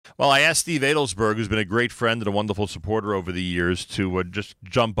Well, I asked Steve Adelsberg, who's been a great friend and a wonderful supporter over the years, to just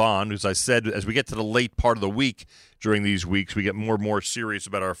jump on. As I said, as we get to the late part of the week during these weeks, we get more and more serious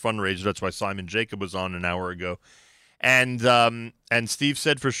about our fundraiser. That's why Simon Jacob was on an hour ago. And Steve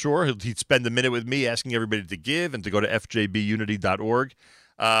said for sure he'd spend a minute with me asking everybody to give and to go to fjbunity.org.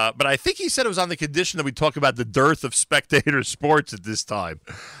 But I think he said it was on the condition that we talk about the dearth of spectator sports at this time.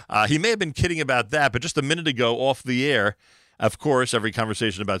 He may have been kidding about that, but just a minute ago off the air, of course, every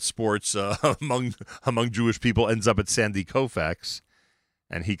conversation about sports among Jewish people ends up at Sandy Koufax,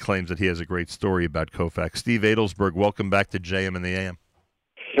 and he claims that he has a great story about Koufax. Steve Adelsberg, welcome back to JM and the AM.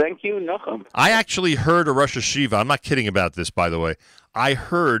 Thank you, Nachum. I actually heard a Rosh Hashiva. I'm not kidding about this, by the way. I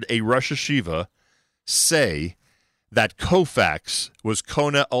heard a Rosh Hashiva say that Koufax was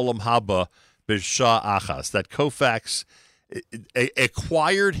Kona Olam Haba B'Shah Achas, that Koufax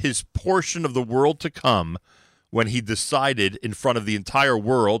acquired his portion of the world to come when he decided in front of the entire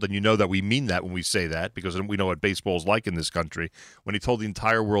world, and you know that we mean that when we say that, because we know what baseball is like in this country, when he told the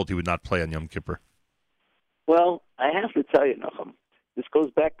entire world he would not play on Yom Kippur. Well, I have to tell you, Nachum, this goes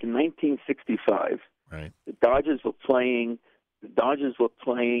back to 1965. Right. The Dodgers were playing the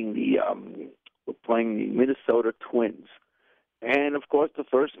Minnesota Twins. And, of course, the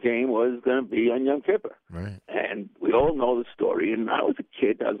first game was going to be on Yom Kippur. Right. And we all know the story. And I was a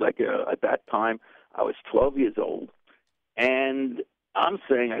kid. I was at that time, I was 12 years old. And I'm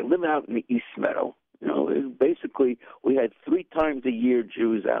saying I live out in the East Meadow. You know, basically, we had 3 times a year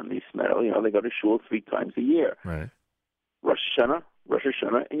Jews out in East Meadow. You know, they go to shul 3 times a year. Right. Rosh Hashanah,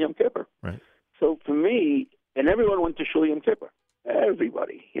 and Yom Kippur. Right. So for me, and everyone went to shul Yom Kippur.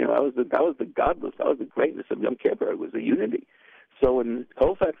 Everybody. You know, that was the godless, that was the greatness of Yom Kippur. It was a unity. So when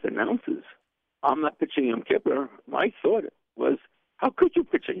Koufax announces, I'm not pitching Yom Kippur, my thought was, how could you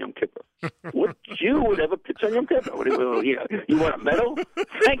pitch on Yom Kippur? What Jew would ever pitch on Yom Kippur? You want a medal?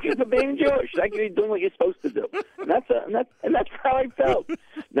 Thank you for being Jewish. Thank you for doing what you're supposed to do. And that's how I felt.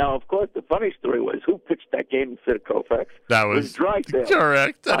 Now, of course, the funny story was who pitched that game instead of Koufax? That was Drysdale.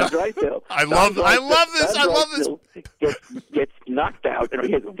 Correct. Drysdale. I love this. Gets knocked out, and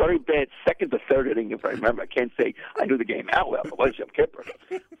he has a very bad second or third inning, if I remember. I can't say I knew the game out well. It was Yom Kippur.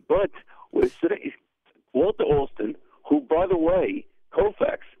 But we're sitting, Walter Alston, who, by the way,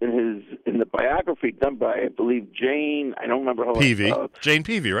 Koufax in the biography done by, I believe, Jane, I don't remember how Peavy. Jane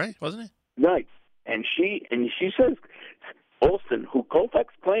Peavy, right? Wasn't he? Right. And she says Alston, who Koufax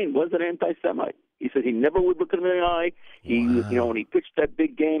claimed was an anti-Semite. He said he never would look him in the eye. When he pitched that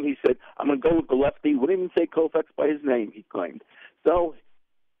big game, he said, I'm going to go with the lefty. Wouldn't even say Koufax by his name, he claimed. So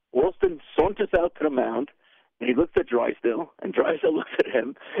Alston saunters out to the mound, and he looks at Drysdale, and Drysdale looks at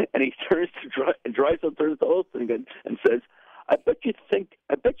him, and he turns to and Drysdale turns to Alston again and says, I bet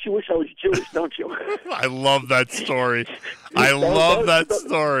you wish I was Jewish, don't you? I love that story. I love that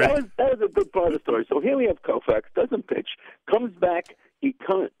story. That was a good part of the story. So here we have Koufax, doesn't pitch, comes back. The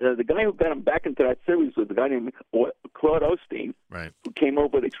guy who got him back into that series was the guy named Claude Osteen, right, who came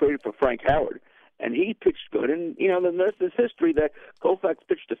over. They traded for Frank Howard, and he pitched good. And the rest is history. That Koufax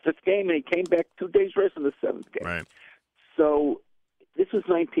pitched the 5th game, and he came back 2 days rest in the 7th game. Right. So this was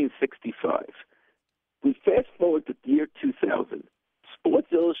 1965. We fast forward to the year 2000. Sports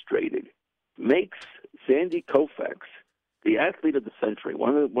Illustrated makes Sandy Koufax the athlete of the century.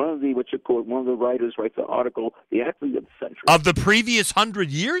 One of the writers writes an article, the athlete of the century. Of the previous 100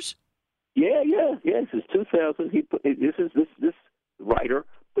 years? Yeah. This is 2000. This writer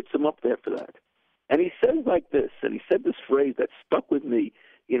puts him up there for that. And he says like this, and he said this phrase that stuck with me,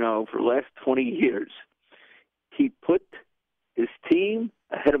 for the last 20 years. He put his team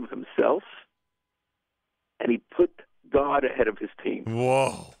ahead of himself, and he put God ahead of his team.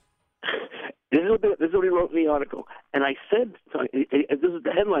 Whoa. This is what he wrote in the article. And I said, this is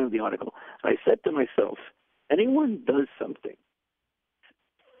the headline of the article. I said to myself, anyone does something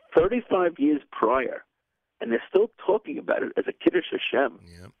 35 years prior, and they're still talking about it as a Kiddush Hashem.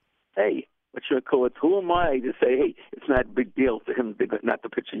 Yep. Hey, what should I call it? Who am I to say, hey, it's not a big deal for him not to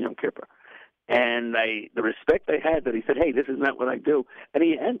pitch in Yom Kippur? And the respect I had that he said, hey, this is not what I do. And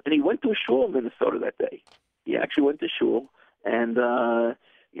he went to a shul in Minnesota that day. He actually went to shul, and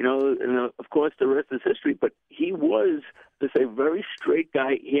of course the rest is history. But he was, to say, a very straight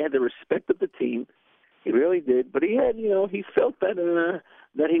guy. He had the respect of the team. He really did. But he had, he felt that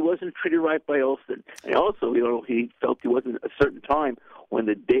he wasn't treated right by Alston. And also, he felt he wasn't at a certain time when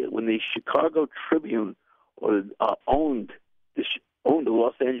the Chicago Tribune owned the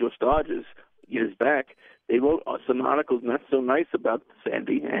Los Angeles Dodgers years back. They wrote some articles not so nice about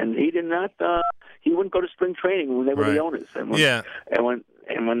Sandy, and he did not. He wouldn't go to spring training when they were the owners. And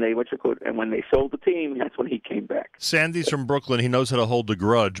And when they sold the team, that's when he came back. Sandy's from Brooklyn. He knows how to hold a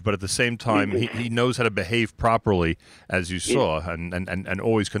grudge, but at the same time, he knows how to behave properly, as you saw, and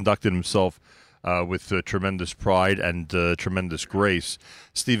always conducted himself with tremendous pride and tremendous grace.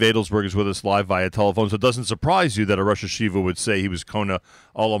 Steve Adelsberg is with us live via telephone, so it doesn't surprise you that a Rosh Hashiva would say he was Kona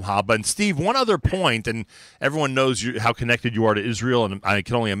Olam Haba. And Steve, one other point, and everyone knows how connected you are to Israel, and I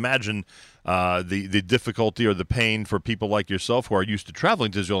can only imagine the difficulty or the pain for people like yourself who are used to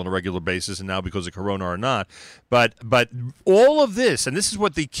traveling to Israel on a regular basis, and now because of Corona or not. But all of this, and this is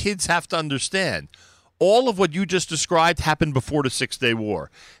what the kids have to understand, all of what you just described happened before the Six-Day War,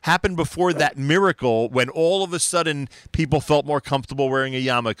 happened before that miracle when all of a sudden people felt more comfortable wearing a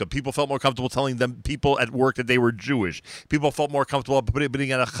yarmulke. People felt more comfortable telling them people at work that they were Jewish. People felt more comfortable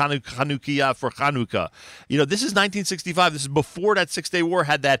putting on a Chanukiah for Chanukah. This is 1965. This is before that Six-Day War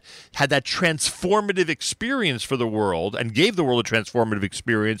had that transformative experience for the world and gave the world a transformative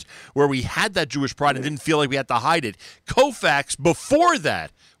experience where we had that Jewish pride and didn't feel like we had to hide it. Koufax, before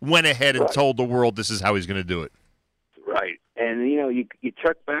that, went ahead and told the world this is how he's going to do it. Right. And, you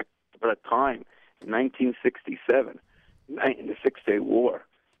check back to the time, in 1967, in the Six-Day War,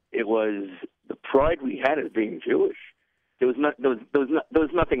 it was the pride we had as being Jewish. There was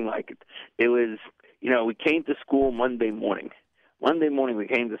nothing like it. It was, we came to school Monday morning. Monday morning we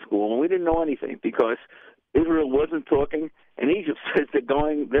came to school, and we didn't know anything because Israel wasn't talking, and Egypt says they're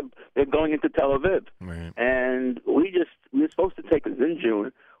going into Tel Aviv. Right. And we were supposed to take us in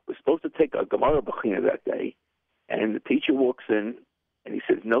June. We're supposed to take a Gemara Bechina that day, and the teacher walks in, and he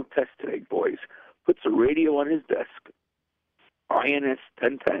says, "No test today, boys." Puts a radio on his desk, INS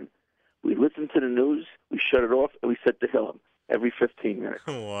 1010. We listen to the news, we shut it off, and we set the Hillel every 15 minutes.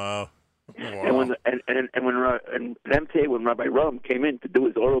 Wow. And when MTA, when Rabbi Rum came in to do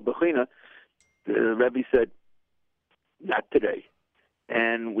his oral Bechina, the Rebbe said, "Not today,"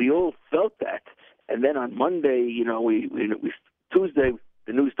 and we all felt that. And then on Monday, Tuesday,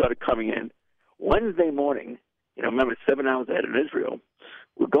 the news started coming in. Wednesday morning, remember 7 hours ahead in Israel,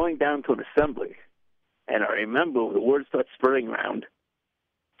 we're going down to an assembly. And I remember the word starts spreading around.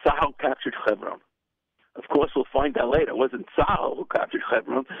 Tzahal captured Hebron. Of course, we'll find out later. It wasn't Tzahal who captured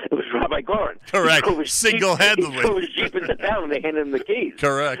Hebron. It was Rabbi Goren. Correct. Single-handedly. He drove his Jeep into town and they handed him the keys.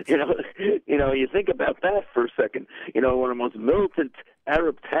 Correct. You think about that for a second. One of the most militant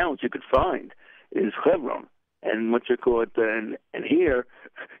Arab towns you could find is Hebron. And and here,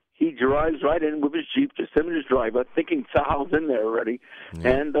 he drives right in with his Jeep, just him and his driver, thinking Tzahal's in there already,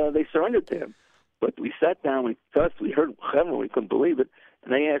 and they surrendered to him. But we sat down, we heard Hebron, we couldn't believe it,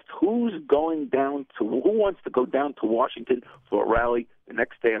 and they asked, who wants to go down to Washington for a rally the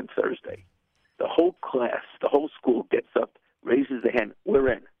next day on Thursday? The whole class, the whole school gets up, raises their hand, we're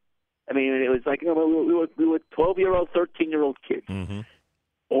in. I mean, it was like, we were 12-year-old, 13-year-old kids. Mm-hmm.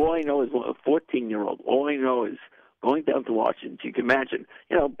 All I know is a 14-year-old. All I know is going down to Washington. You can imagine,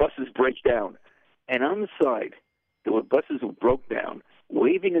 buses break down. And on the side, there were buses who broke down,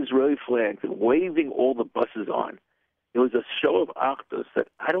 waving Israeli flags and waving all the buses on. It was a show of Achdus that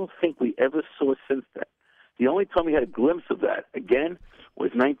I don't think we ever saw since then. The only time we had a glimpse of that, again,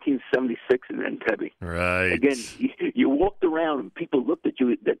 was 1976 in Entebbe. Right. Again, you walked around and people looked at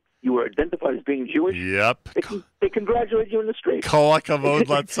you, that you were identified as being Jewish. Yep. They congratulated you in the street. Kol hakavod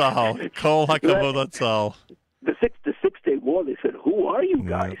latzahal. Kol hakavod latzahal. The Six-Day War, they said, who are you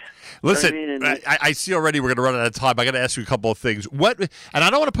guys? Listen, I see already we're going to run out of time. I got to ask you a couple of things. And I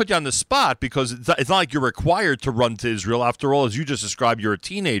don't want to put you on the spot because it's not like you're required to run to Israel. After all, as you just described, you're a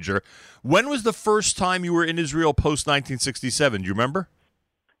teenager. When was the first time you were in Israel post-1967? Do you remember?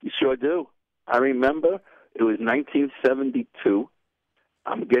 You sure do. I remember it was 1972.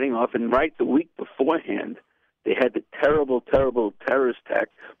 I'm getting off, and right the week beforehand, they had the terrible, terrible terrorist attack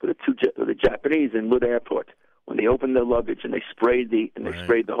with the Japanese in Lud Airport when they opened their luggage and they sprayed the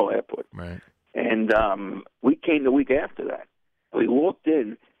whole airport. Right. And we came the week after that. We walked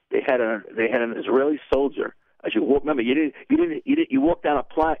in. They had an Israeli soldier. As you walk, remember, you walked down the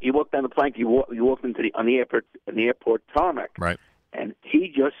plank. You walked into the airport tarmac. Right. And he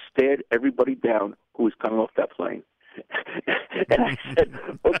just stared everybody down who was coming off that plane. And I said,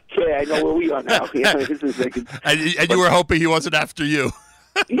 "Okay, I know where we are now." This is like, and you were hoping he wasn't after you.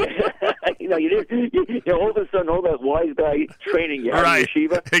 You didn't. All of a sudden, all that wise guy training you right. in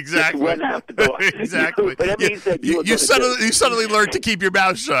yeshiva exactly. just went out the door. Exactly. You suddenly learned to keep your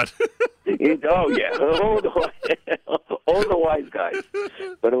mouth shut. Oh yeah, all the wise guys.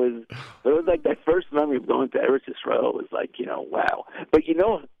 But it was like that first memory of going to Eretz Yisrael was like, wow. But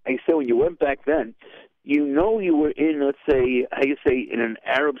I say when you went back then, you were in, let's say, in an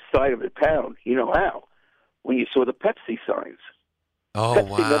Arab side of the town. You know how? When you saw the Pepsi signs. Oh, Pepsi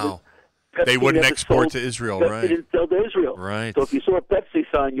wow. Pepsi They wouldn't never export sold, to Israel, Pepsi right? didn't sell to Israel. Right. So if you saw a Pepsi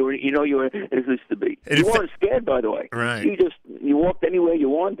sign, you were as it used to be. And you weren't scared, by the way. Right. You walked anywhere you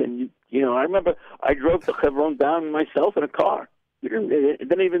want, and I remember I drove to Hebron down myself in a car. You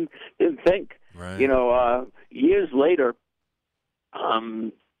didn't think. Right. Years later,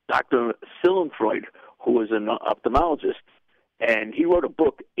 Dr. Sillenfreud, who was an ophthalmologist, and he wrote a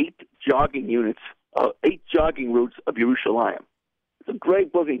book, 8 jogging routes of Yerushalayim. It's a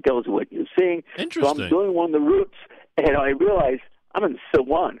great book. He tells you what you're seeing. Interesting. So I'm doing one of the routes, and I realized I'm in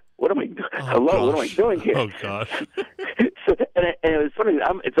Silwan. What am I doing? Hello, what am I doing here? Oh, gosh. And it was funny.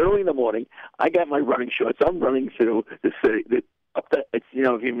 It's early in the morning. I got my running shorts. I'm running through the city. If you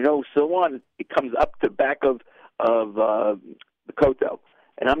know Silwan, it comes up to back of the Kotel,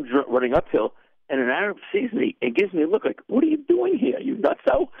 and I'm running uphill. And an Arab sees me and gives me a look like, "What are you doing here? You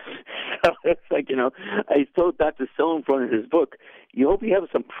nutso?" So it's like, I told Dr. Sillenfreud in his book, you hope you have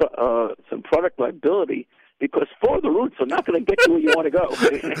some product liability, because 4 of the routes are not going to get you where you want to go.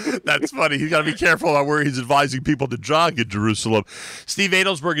 That's funny. He's got to be careful about where he's advising people to jog in Jerusalem. Steve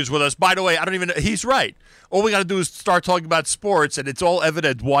Adelsberg is with us. By the way, he's right. All we got to do is start talking about sports, and it's all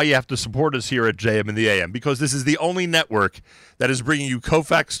evident why you have to support us here at JM in the AM, because this is the only network that is bringing you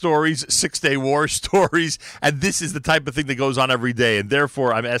Koufax stories, Six-Day War stories, and this is the type of thing that goes on every day. And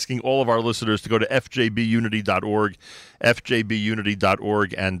therefore, I'm asking all of our listeners to go to fjbunity.org,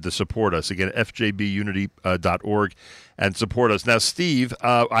 fjbunity.org, and to support us. Again, fjbunity.org, and support us. Now, Steve,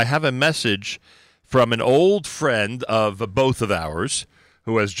 I have a message from an old friend of both of ours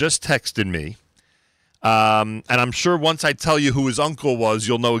who has just texted me. And I'm sure once I tell you who his uncle was,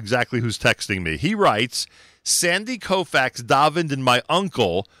 you'll know exactly who's texting me. He writes, Sandy Koufax davened in my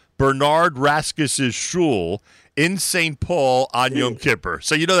uncle Bernard Raskus's shul in St. Paul on Yom Kippur.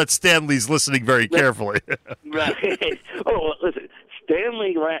 So you know that Stanley's listening very carefully. Right. Oh, listen,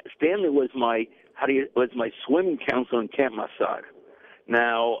 Stanley was my swimming counselor in Camp Masad.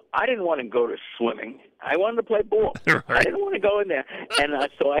 Now, I didn't want to go to swimming. I wanted to play ball. Right. I didn't want to go in there. And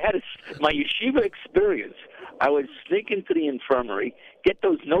so I had my yeshiva experience. I would sneak into the infirmary, get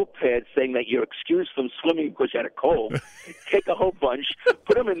those notepads saying that you're excused from swimming because you had a cold, take a whole bunch,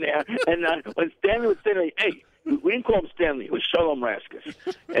 put them in there, and when Stanley would say to me, hey, we didn't call him Stanley. It was Shalom Raskus.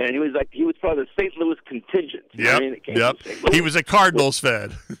 And he was part of the St. Louis contingent. Yep. He was a Cardinals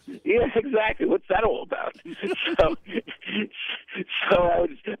fan. Yeah, exactly. What's that all about? So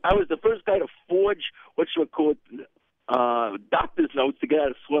I was the first guy to forge what you would call doctor's notes to get out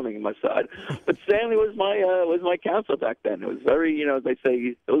of swimming in my side. But Stanley was my counselor back then. It was very, as they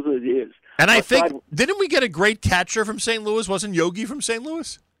say, those are the years. And I think, didn't we get a great catcher from St. Louis? Wasn't Yogi from St.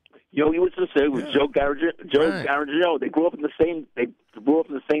 Louis? Yogi was the same with Joe Garagino. They grew up in the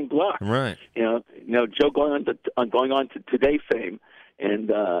same block. Right. Joe going on to Today fame, and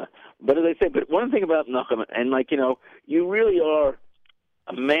but as I say, but one thing about Nachum, and you really are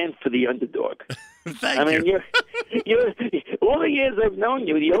a man for the underdog. Thank you. You're all the years I've known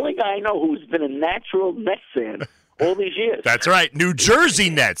you, the only guy I know who's been a natural Mets fan all these years. That's right. New Jersey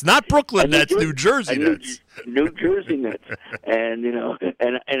Nets, not Brooklyn Nets, New Jersey Nets. New Jersey Nets. And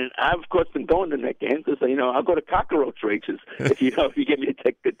and I've of course been going to Net games, so I'll go to cockroach races if you give me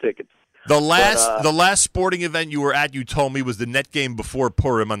good tickets. The last sporting event you were at, you told me, was the Net game before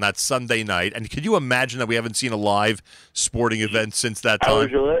Purim on that Sunday night. And could you imagine that we haven't seen a live sporting event since that time? I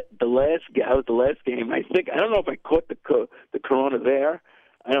was the last game. I don't know if I caught the corona there.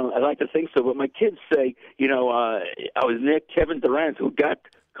 I'd like to think so, but my kids say, I was near Kevin Durant, who got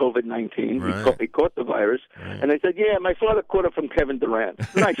COVID-19. Right. He caught the virus, and they said, "Yeah, my father caught it from Kevin Durant."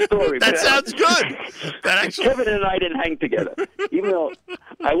 Nice story. That sounds good. Kevin and I didn't hang together, even though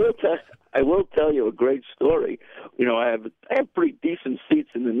I will tell you a great story. I have pretty decent seats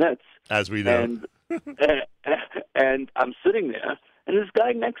in the Nets, as we know, and I'm sitting there, and this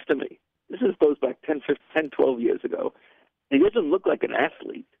guy next to me. This goes back 10, 12 years ago. He doesn't look like an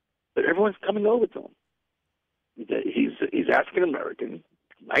athlete, but everyone's coming over to him. He's African American,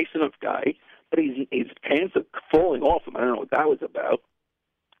 nice enough guy, but his pants are falling off him. I don't know what that was about.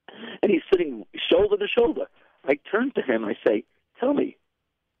 And he's sitting shoulder to shoulder. I turn to him and I say, "Tell me,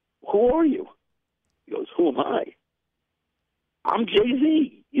 who are you?" He goes, "Who am I?" "I'm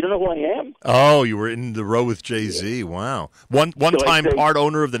Jay-Z. You don't know who I am?" Oh, you were in the row with Jay-Z. Yeah. Wow. One time part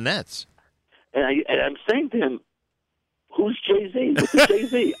owner of the Nets. And I'm saying to him, "Who's Jay-Z? What's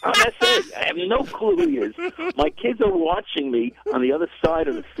Jay-Z?" That's it. I have no clue who he is. My kids are watching me on the other side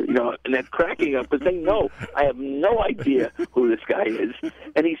of the, and they're cracking up because they know I have no idea who this guy is.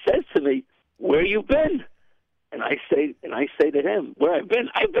 And he says to me, "Where you been?" And I say to him, "Where I've been?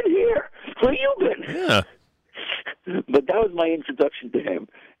 I've been here. Where you been?" Yeah. But that was my introduction to him.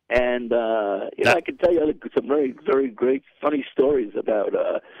 And I can tell you some very, very great, funny stories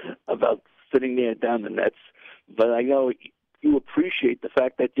about sitting there down the Nets. But I know you appreciate the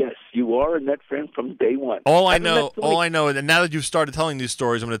fact that, yes, you are a Net fan from day one. All I know, and now that you've started telling these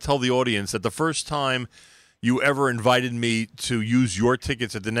stories, I'm going to tell the audience that the first time you ever invited me to use your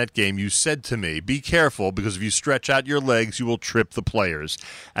tickets at the Net game, you said to me, "Be careful, because if you stretch out your legs, you will trip the players."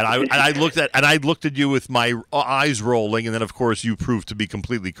 And I looked at you with my eyes rolling, and then of course you proved to be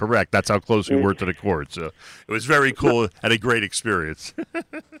completely correct. That's how close we were to the court. So it was very cool and a great experience.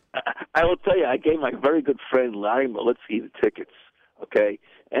 I will tell you, I gave my very good friend Larry Malitsky the tickets. Okay,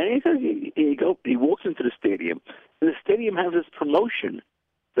 and he says he walks into the stadium, and the stadium has this promotion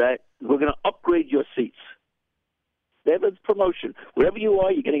that we're going to upgrade your seats. They have a promotion. Wherever you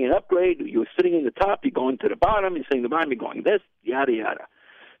are, you're getting an upgrade. You're sitting in the top, you're going to the bottom. You're sitting at the bottom, you're going this, yada, yada.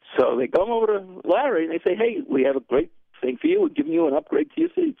 So they come over to Larry, and they say, "Hey, we have a great thing for you. We're giving you an upgrade to your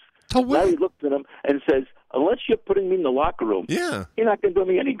seats." Larry looked at him and says, "Unless you're putting me in the locker room, you're not going to do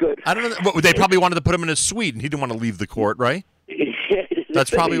me any good." I don't know. But they probably wanted to put him in a suite, and he didn't want to leave the court, right? That's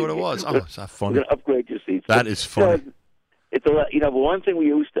probably what it was. Oh, it's not funny. We're going to upgrade your seats. That is funny. So it's a lot. But one thing we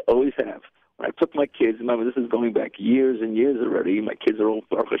used to always have, when I took my kids, remember this is going back years and years already. My kids are all,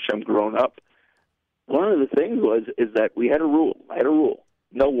 Baruch Hashem, grown up. One of the things is that we had a rule. I had a rule: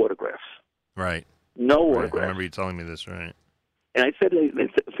 no autographs. Right. No autographs. I remember you telling me this, right? And I said,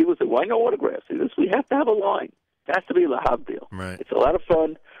 people said, "Why no autographs?" I said, "We have to have a line. It has to be a lahavdil. Right. It's a lot of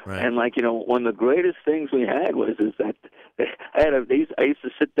fun." Right. And one of the greatest things we had is that I used to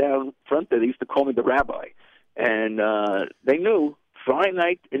sit down front there. They used to call me the rabbi, and they knew Friday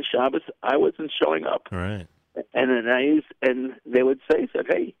night and Shabbos I wasn't showing up. Right. And then they would say,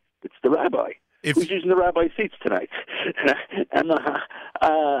 "Hey, it's the rabbi. Who's using the rabbi seats tonight?" And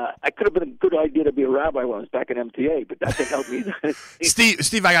I could have been a good idea to be a rabbi when I was back in MTA, but that didn't help me.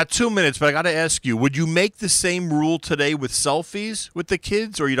 Steve, I got 2 minutes, but I got to ask you: would you make the same rule today with selfies with the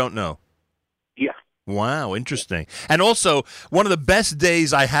kids, or you don't know? Yeah. Wow, interesting. And also, one of the best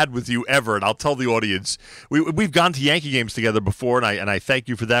days I had with you ever, and I'll tell the audience, we've gone to Yankee games together before, and I thank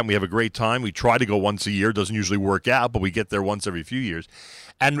you for that, and we have a great time. We try to go once a year. It doesn't usually work out, but we get there once every few years.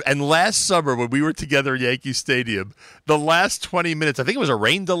 And last summer, when we were together at Yankee Stadium, the last 20 minutes, I think it was a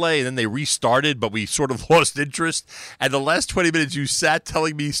rain delay, and then they restarted, but we sort of lost interest. And the last 20 minutes, you sat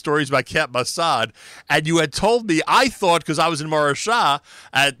telling me stories about Camp Mossad, and you had told me, I thought, because I was in Marashah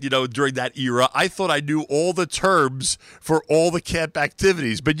during that era, I thought I knew all the terms for all the camp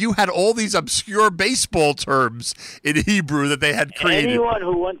activities. But you had all these obscure baseball terms in Hebrew that they had created. Anyone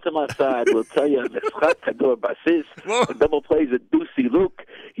who went to Mossad will tell you, the double plays a Dusi Luke.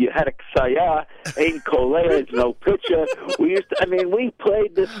 You had a Ksaya, Ein Kolea is no pitcher. We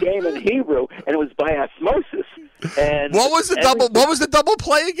played this game in Hebrew, and it was by osmosis. And what was the double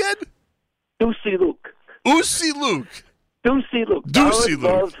play again? Dusi Luke. Usi Luke. Dusi Luke. Dusi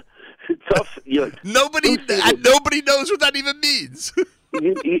Luke. Tough. Nobody knows what that even means.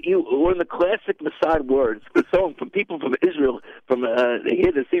 you one of the classic Mossad words. So from people from Israel, they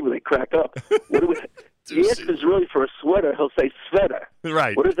hear this Hebrew, they crack up. What do we? He asks Israeli for a sweater, he'll say sveta.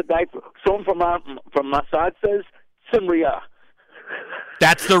 Right. What is the guy someone from Mossad says? Simriya.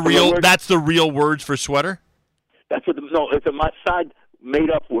 That's the real words for sweater? That's what it's a Mossad made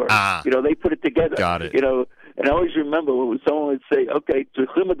up word. They put it together. Got it. And I always remember when someone would say, "Okay, if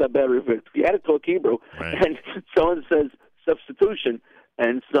you had to talk Hebrew," right. And someone says substitution,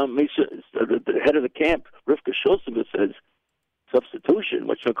 and the head of the camp, Rivka Shulsova, says substitution,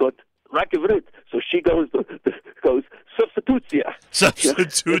 which I call Rakivrit. So she goes substitutia.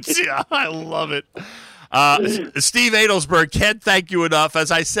 Substitutia. I love it. Steve Adelsberg, can't thank you enough.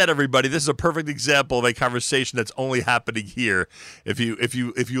 As I said, everybody, this is a perfect example of a conversation that's only happening here. If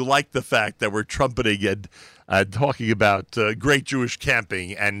you like the fact that we're trumpeting and talking about great Jewish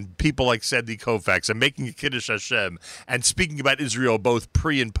camping and people like Sandy Koufax and making a Kiddush Hashem and speaking about Israel both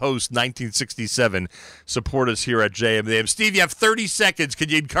pre and post 1967, support us here at JMAM. Steve, you have 30 seconds. Can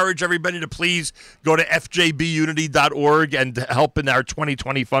you encourage everybody to please go to fjbunity.org and help in our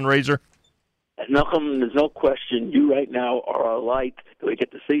 2020 fundraiser? Nachum, there's no question. You right now are a light that we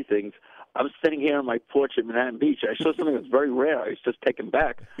get to see things. I'm sitting here on my porch at Manhattan Beach. I saw something that's very rare. I was just taken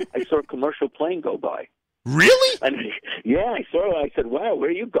back. I saw a commercial plane go by. Really? And yeah, I saw it. I said, "Wow, where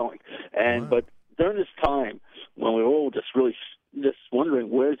are you going?" And But during this time when we were all just really just wondering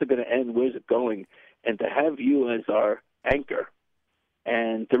where's it going to end, where's it going, and to have you as our anchor,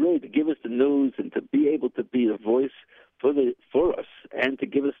 and to give us the news and to be able to be the voice for us, and to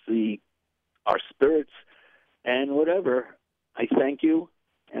give us our spirits and whatever. I thank you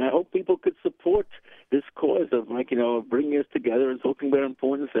And I hope people could support this cause of, bringing us together and talking about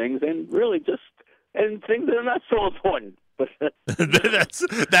important things, and really just and things that are not so important.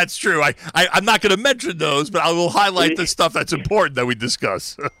 That's true. I'm not going to mention those, but I will highlight the stuff that's important that we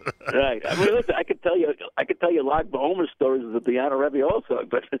discuss. Right. I mean, listen, I could tell you Lag BaOmer stories of the Biana Rebbe also,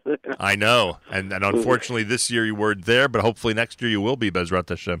 but I know, and unfortunately this year you weren't there, but hopefully next year you will be, Bezrat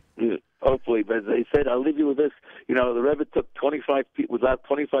Hashem. Hopefully, but as they said, I'll leave you with this. The Rebbe took 25 people, without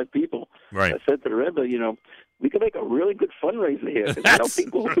 25 people. Right. I said to the Rebbe, we can make a really good fundraiser here.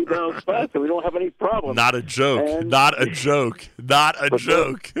 People will be down fast, and we don't have any problem. Not a joke. Not a joke.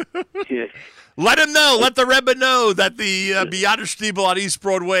 Yeah. Let him know. Let the Rebbe know that the Biana Stiebel on East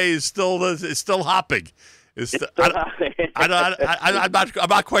Broadway is still hopping. I'm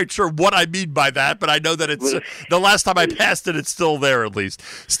not quite sure what I mean by that, but I know that it's the last time I passed it, it's still there at least.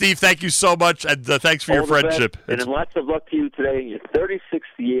 Steve, thank you so much, and thanks for your friendship. And lots of luck to you today in your 36th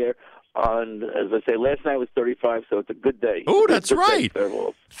year. As I say, last night was 35, so it's a good day. Oh, that's right.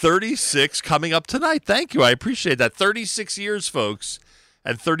 36 coming up tonight. Thank you. I appreciate that. 36 years, folks.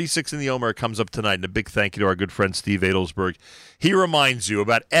 And 36 in the Omer comes up tonight. And a big thank you to our good friend Steve Adelsberg. He reminds you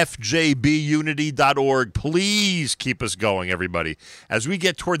about fjbunity.org. Please keep us going, everybody. As we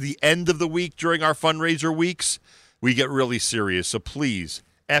get toward the end of the week during our fundraiser weeks, we get really serious. So please,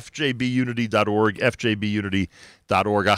 fjbunity.org, fjbunity.org.